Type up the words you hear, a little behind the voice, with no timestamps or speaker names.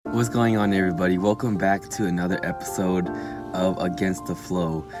What's going on, everybody? Welcome back to another episode of Against the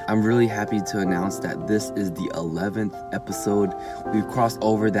Flow. I'm really happy to announce that this is the 11th episode. We've crossed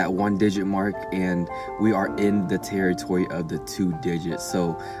over that 1-digit mark and we are in the territory of the 2 digits.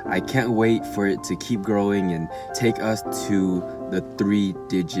 So I can't wait for it to keep growing and take us to the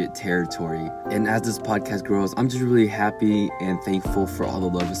 3-digit territory. And as this podcast grows, I'm just really happy and thankful for all the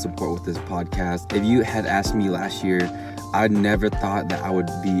love and support with this podcast. If you had asked me last year, I never thought that I would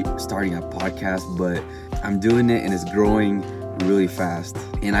be starting a podcast, but I'm doing it and it's growing really fast.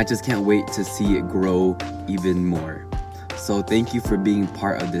 And I just can't wait to see it grow even more. So thank you for being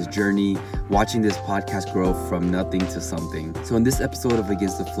part of this journey, watching this podcast grow from nothing to something. So in this episode of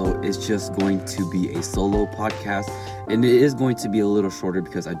Against the Flow, it's just going to be a solo podcast. And it is going to be a little shorter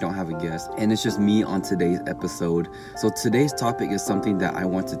because I don't have a guest. And it's just me on today's episode. So today's topic is something that I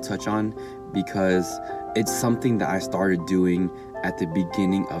want to touch on because it's something that I started doing at the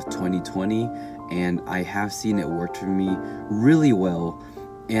beginning of 2020, and I have seen it work for me really well,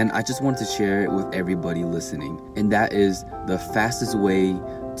 and I just want to share it with everybody listening. And that is the fastest way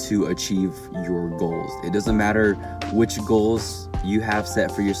to achieve your goals. It doesn't matter which goals you have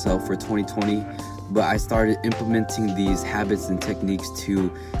set for yourself for 2020, but I started implementing these habits and techniques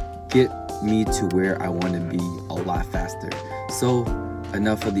to get me to where I want to be a lot faster. So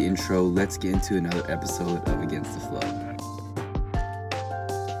enough of the intro, let's get into another episode of Against the Flow.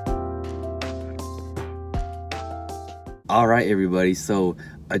 All right, everybody, so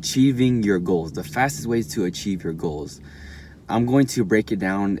achieving your goals, the fastest ways to achieve your goals. I'm going to break it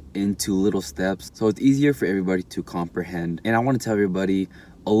down into little steps so it's easier for everybody to comprehend. And I want to tell everybody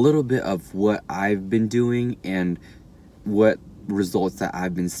a little bit of what I've been doing and what results that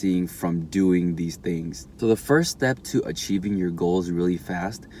I've been seeing from doing these things. So the first step to achieving your goals really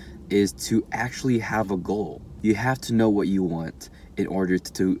fast is to actually have a goal. You have to know what you want in order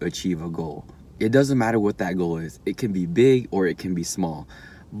to achieve a goal. It doesn't matter what that goal is. It can be big or it can be small.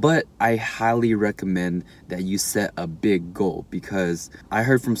 But I highly recommend that you set a big goal because I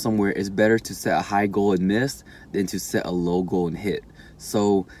heard from somewhere it's better to set a high goal and miss than to set a low goal and hit.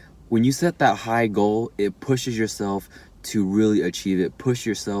 So when you set that high goal, it pushes yourself to really achieve it. Push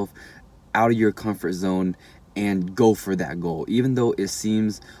yourself out of your comfort zone and go for that goal. Even though it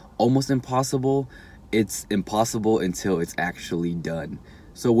seems almost impossible, it's impossible until it's actually done.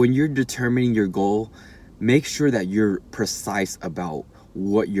 So when you're determining your goal, make sure that you're precise about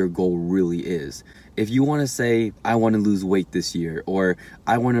what your goal really is. If you want to say, I want to lose weight this year, or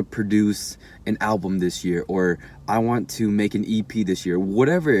I want to produce an album this year, or I want to make an EP this year,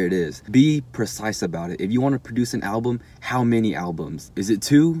 whatever it is, be precise about it. If you want to produce an album, how many albums? Is it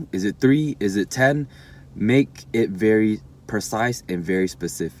 2? Is it 3? Is it 10? Make it very precise and very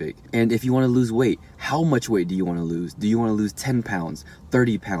specific. And if you want to lose weight, how much weight do you want to lose? Do you want to lose 10 pounds,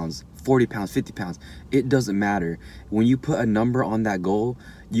 30 pounds, 40 pounds, 50 pounds? It doesn't matter. When you put a number on that goal,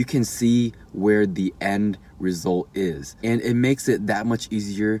 you can see where the end result is. And it makes it that much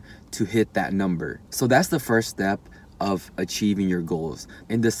easier to hit that number. So that's the first step of achieving your goals.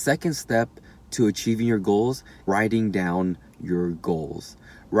 And the second step to achieving your goals, writing down your goals.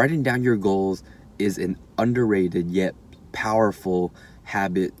 Writing down your goals is an underrated yet powerful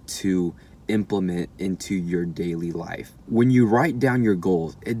habit to implement into your daily life. When you write down your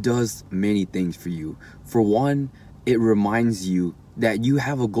goals, it does many things for you. For one, it reminds you that you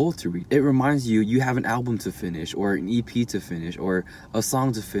have a goal to reach. It reminds you you have an album to finish, or an EP to finish, or a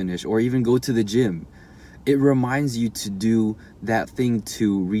song to finish, or even go to the gym. It reminds you to do that thing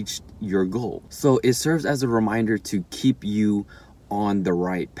to reach your goal. So it serves as a reminder to keep you on the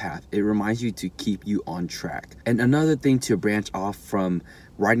right path. It reminds you to keep you on track. And another thing to branch off from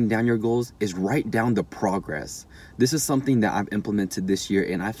writing down your goals is write down the progress. This is something that I've implemented this year,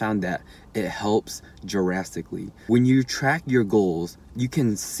 and I found that it helps drastically. When you track your goals, you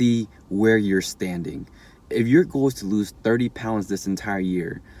can see where you're standing. If your goal is to lose 30 pounds this entire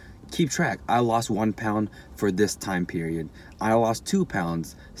year, keep track. I lost 1 pound for this time period. I lost 2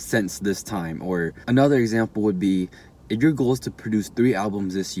 pounds since this time. Or another example would be, if your goal is to produce 3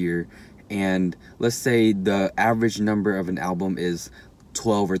 albums this year, and let's say the average number of an album is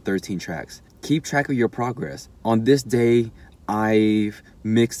 12 or 13 tracks, keep track of your progress. On this day, I've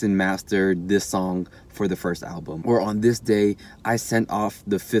mixed and mastered this song for the first album, or on this day I sent off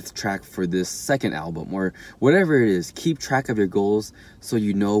the 5th track for this second album, or whatever it is. Keep track of your goals so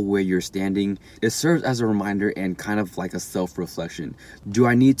you know where you're standing. It serves as a reminder and kind of like a self-reflection. Do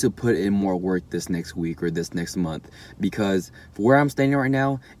I need to put in more work this next week or this next month? Because for where I'm standing right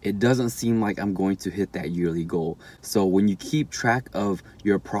now, it doesn't seem like I'm going to hit that yearly goal. So when you keep track of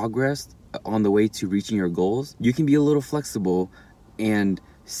your progress on the way to reaching your goals, you can be a little flexible and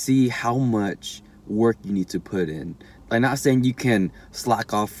see how much work you need to put in. I'm not saying you can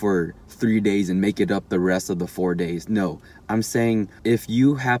slack off for 3 days and make it up the rest of the 4 days. No, I'm saying if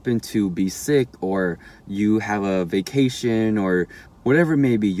you happen to be sick or you have a vacation or whatever it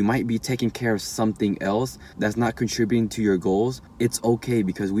may be, you might be taking care of something else that's not contributing to your goals. It's okay,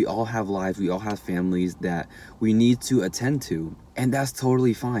 because we all have lives, we all have families that we need to attend to, and that's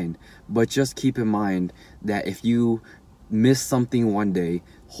totally fine. But just keep in mind that if you miss something one day,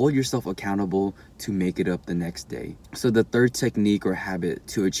 hold yourself accountable to make it up the next day. So the third technique or habit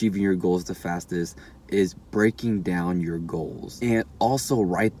to achieving your goals the fastest is breaking down your goals. And also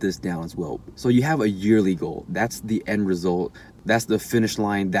write this down as well. So you have a yearly goal. That's the end result. That's the finish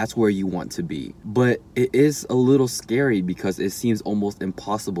line. That's where you want to be. But it is a little scary because it seems almost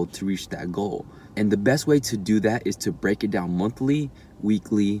impossible to reach that goal. And the best way to do that is to break it down monthly,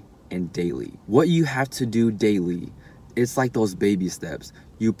 weekly, and daily. What you have to do daily, it's like those baby steps.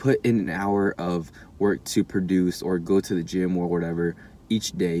 You put in an hour of work to produce or go to the gym or whatever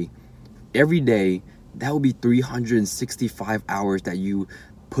each day. Every day, that will be 365 hours that you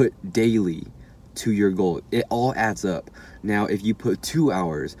put daily to your goal. It all adds up. Now, if you put 2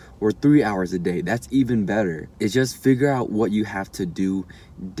 hours or 3 hours a day, that's even better. It's just figure out what you have to do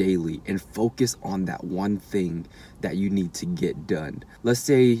daily and focus on that one thing that you need to get done. Let's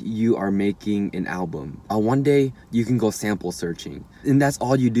say you are making an album. One day, you can go sample searching, and that's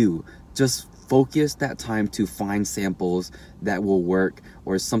all you do. Just focus that time to find samples that will work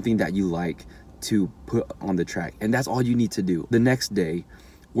or something that you like to put on the track, and that's all you need to do. The next day,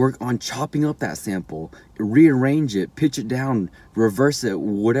 work on chopping up that sample, rearrange it, pitch it down, reverse it,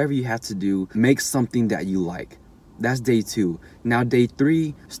 whatever you have to do, make something that you like. That's day 2. Now day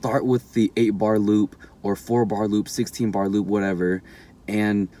 3, start with the 8-bar loop or 4-bar loop, 16-bar loop, whatever,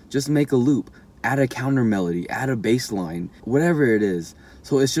 and just make a loop. Add a counter melody, add a bass line, whatever it is.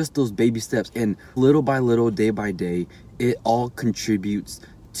 So it's just those baby steps, and little by little, day by day, it all contributes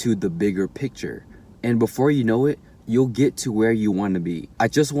to the bigger picture. And before you know it, you'll get to where you want to be. I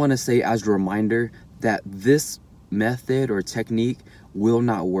just want to say as a reminder that this method or technique will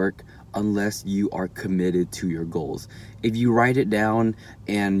not work unless you are committed to your goals. If you write it down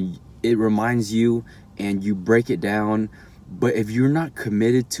and it reminds you and you break it down, but if you're not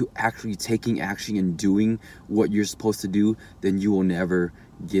committed to actually taking action and doing what you're supposed to do, then you will never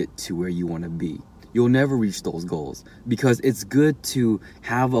get to where you want to be. You'll never reach those goals, because it's good to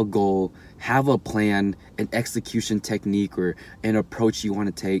have a goal, have a plan, an execution technique, or an approach you want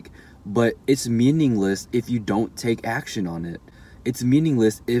to take, but it's meaningless if you don't take action on it. It's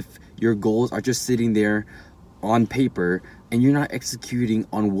meaningless if your goals are just sitting there on paper and you're not executing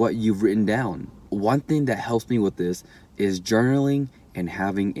on what you've written down. One thing that helps me with this is journaling and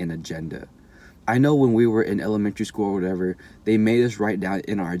having an agenda. I know when we were in elementary school or whatever, they made us write down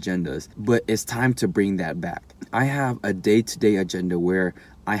in our agendas, but it's time to bring that back. I have a day-to-day agenda where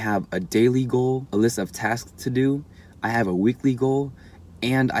I have a daily goal, a list of tasks to do, I have a weekly goal,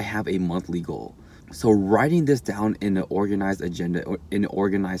 and I have a monthly goal. So writing this down in an organized agenda, or in an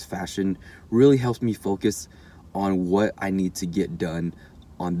organized fashion, really helps me focus on what I need to get done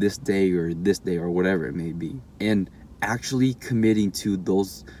on this day or whatever it may be. And actually committing to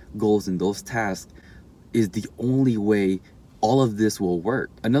those goals and those tasks is the only way all of this will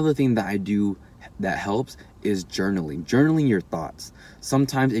work. Another thing that I do that helps is journaling your thoughts.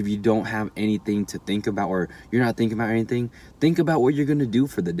 Sometimes if you don't have anything to think about, or you're not thinking about anything, think about what you're going to do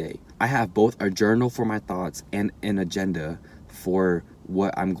for the day. I have both a journal for my thoughts and an agenda for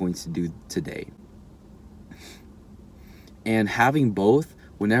what I'm going to do today. And having both,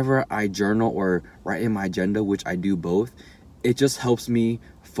 whenever I journal or write in my agenda, which I do both, it just helps me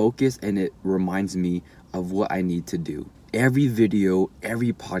focus and it reminds me of what I need to do. Every video,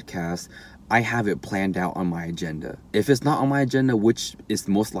 every podcast, I have it planned out on my agenda. If it's not on my agenda, which is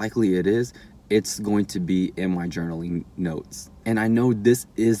most likely it is, it's going to be in my journaling notes. And I know this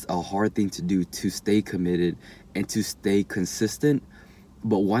is a hard thing to do, to stay committed and to stay consistent.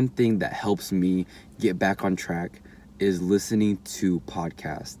 But one thing that helps me get back on track is listening to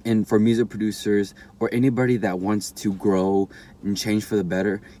podcasts. And for music producers or anybody that wants to grow and change for the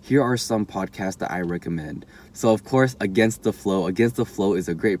better, here are some podcasts that I recommend. So of course, Against the Flow is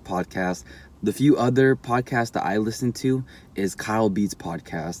a great podcast. The few other podcasts that I listen to is Kyle Beats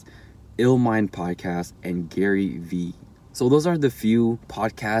podcast, Ill Mind podcast, and Gary V. So those are the few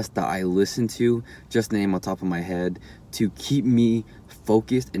podcasts that I listen to, just name on top of my head, to keep me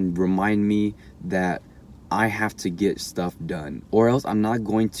focused and remind me that I have to get stuff done, or else I'm not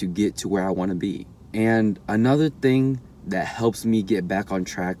going to get to where I want to be. And another thing that helps me get back on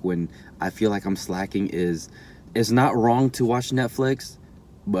track when I feel like I'm slacking is, it's not wrong to watch Netflix,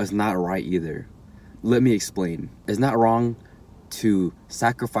 but it's not right either. Let me explain. It's not wrong to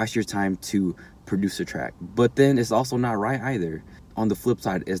sacrifice your time to produce a track, but then it's also not right either. On the flip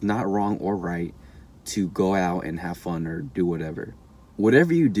side, it's not wrong or right to go out and have fun or do whatever.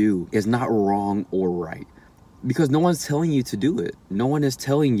 Whatever you do is not wrong or right, because no one's telling you to do it. No one is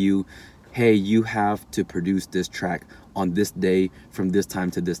telling you, hey, you have to produce this track on this day from this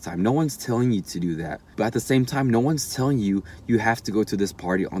time to this time. No one's telling you to do that. But at the same time, no one's telling you you have to go to this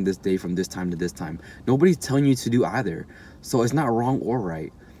party on this day from this time to this time. Nobody's telling you to do either. So it's not wrong or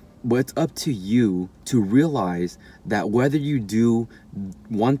right. But it's up to you to realize that whether you do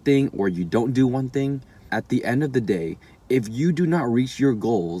one thing or you don't do one thing, at the end of the day, if you do not reach your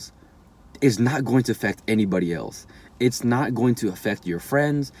goals, it's not going to affect anybody else. It's not going to affect your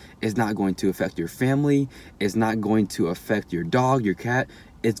friends. It's not going to affect your family. It's not going to affect your dog, your cat.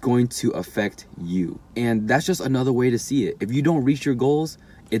 It's going to affect you. And that's just another way to see it. If you don't reach your goals,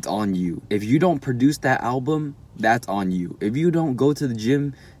 it's on you. If you don't produce that album, that's on you. If you don't go to the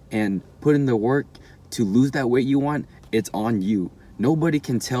gym and put in the work to lose that weight you want, it's on you. Nobody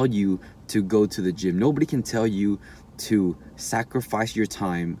can tell you to go to the gym. Nobody can tell you to sacrifice your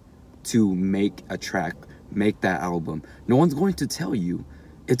time to make a track, make that album. No one's going to tell you.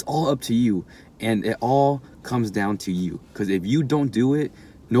 It's all up to you, and it all comes down to you. Because if you don't do it,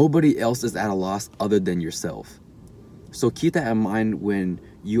 nobody else is at a loss other than yourself. So keep that in mind when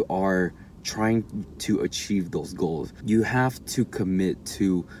you are trying to achieve those goals. You have to commit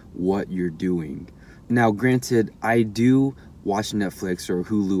to what you're doing. Now, granted, I do watch Netflix or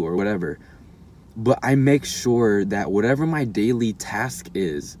Hulu or whatever, but I make sure that whatever my daily task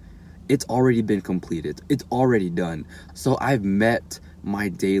is, it's already been completed. It's already done. So I've met my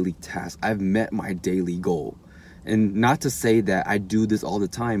daily task. I've met my daily goal. And not to say that I do this all the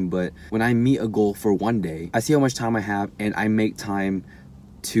time, but when I meet a goal for one day, I see how much time I have and I make time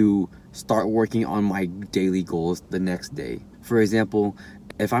to start working on my daily goals the next day. For example,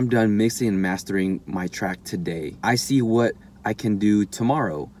 if I'm done mixing and mastering my track today, I see what I can do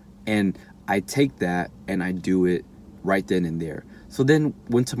tomorrow, and I take that and I do it right then and there. So then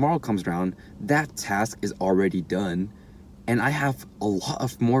when tomorrow comes around, that task is already done, and I have a lot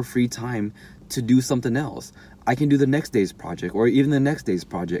of more free time to do something else. I can do the next day's project or even the next day's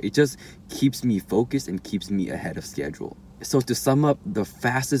project. It just keeps me focused and keeps me ahead of schedule. So to sum up, the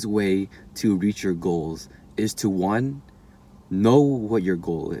fastest way to reach your goals is to, one, know what your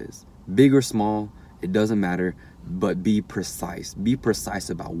goal is. Big or small, it doesn't matter, but be precise. Be precise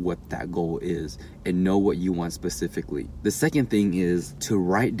about what that goal is and know what you want specifically. The second thing is to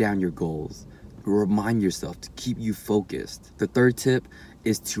write down your goals. Remind yourself to keep you focused. The third tip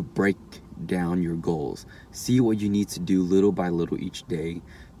is to break down your goals. See what you need to do little by little each day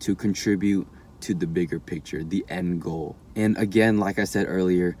to contribute to the bigger picture, the end goal. And again, like I said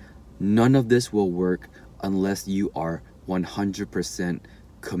earlier, none of this will work unless you are 100%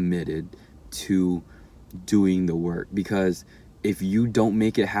 committed to doing the work, because if you don't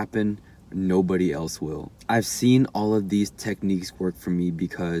make it happen, nobody else will. I've seen all of these techniques work for me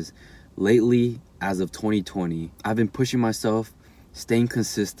because lately, as of 2020, I've been pushing myself, staying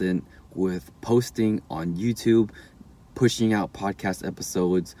consistent with posting on YouTube, pushing out podcast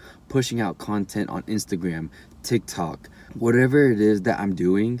episodes, pushing out content on Instagram, TikTok, whatever it is that I'm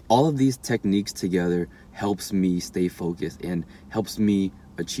doing. All of these techniques together helps me stay focused and helps me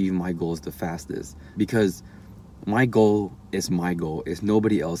achieve my goals the fastest, because my goal is my goal, it's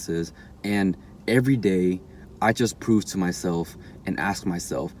nobody else's. And every day I just prove to myself and ask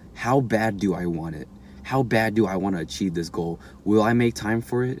myself, how bad do I want it? How bad do I want to achieve this goal? Will I make time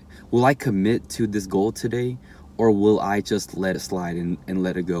for it? Will I commit to this goal today? Or will I just let it slide and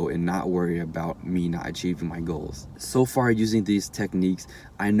let it go and not worry about me not achieving my goals? So far using these techniques,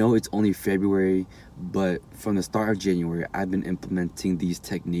 I know it's only February, but from the start of January, I've been implementing these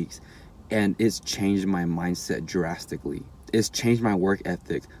techniques, and it's changed my mindset drastically. It's changed my work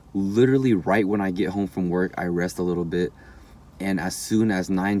ethic. Literally right when I get home from work, I rest a little bit, and as soon as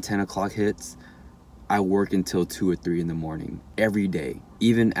 9-10 o'clock hits, I work until 2 or 3 in the morning every day.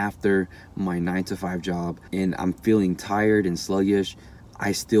 Even after my 9-to-5 job and I'm feeling tired and sluggish,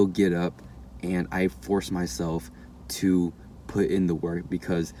 I still get up and I force myself to put in the work,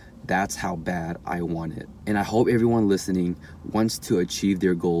 because that's how bad I want it. And I hope everyone listening wants to achieve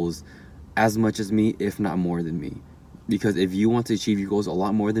their goals as much as me, if not more than me. Because if you want to achieve your goals a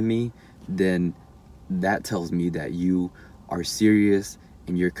lot more than me, then that tells me that you are serious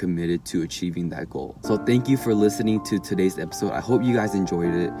and you're committed to achieving that goal. So thank you for listening to today's episode. I hope you guys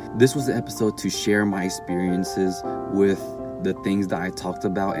enjoyed it. This was an episode to share my experiences with the things that I talked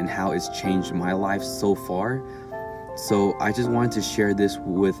about and how it's changed my life so far. So I just wanted to share this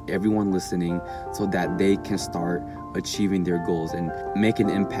with everyone listening so that they can start achieving their goals and make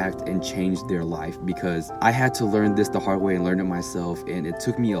an impact and change their life, because I had to learn this the hard way and learn it myself, and it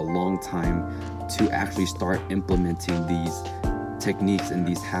took me a long time to actually start implementing these techniques and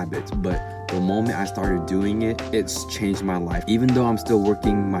these habits. But the moment I started doing it, it's changed my life. Even though I'm still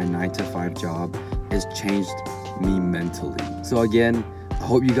working my 9-to-5 job, it's changed me mentally. So again, I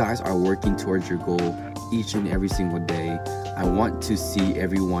hope you guys are working towards your goal each and every single day. I want to see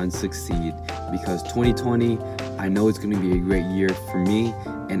everyone succeed, because 2020, I know it's going to be a great year for me,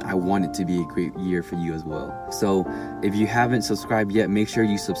 and I want it to be a great year for you as well. So if you haven't subscribed yet, make sure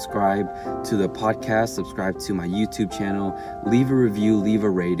you subscribe to the podcast, subscribe to my YouTube channel, leave a review, leave a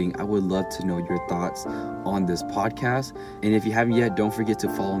rating. I would love to know your thoughts on this podcast. And if you haven't yet, don't forget to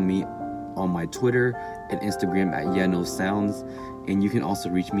follow me on my Twitter and Instagram at YeNoSounds. And you can also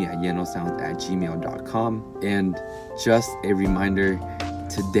reach me at yenosounds@gmail.com. And just a reminder,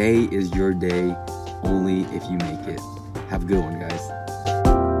 today is your day only if you make it. Have a good one, guys.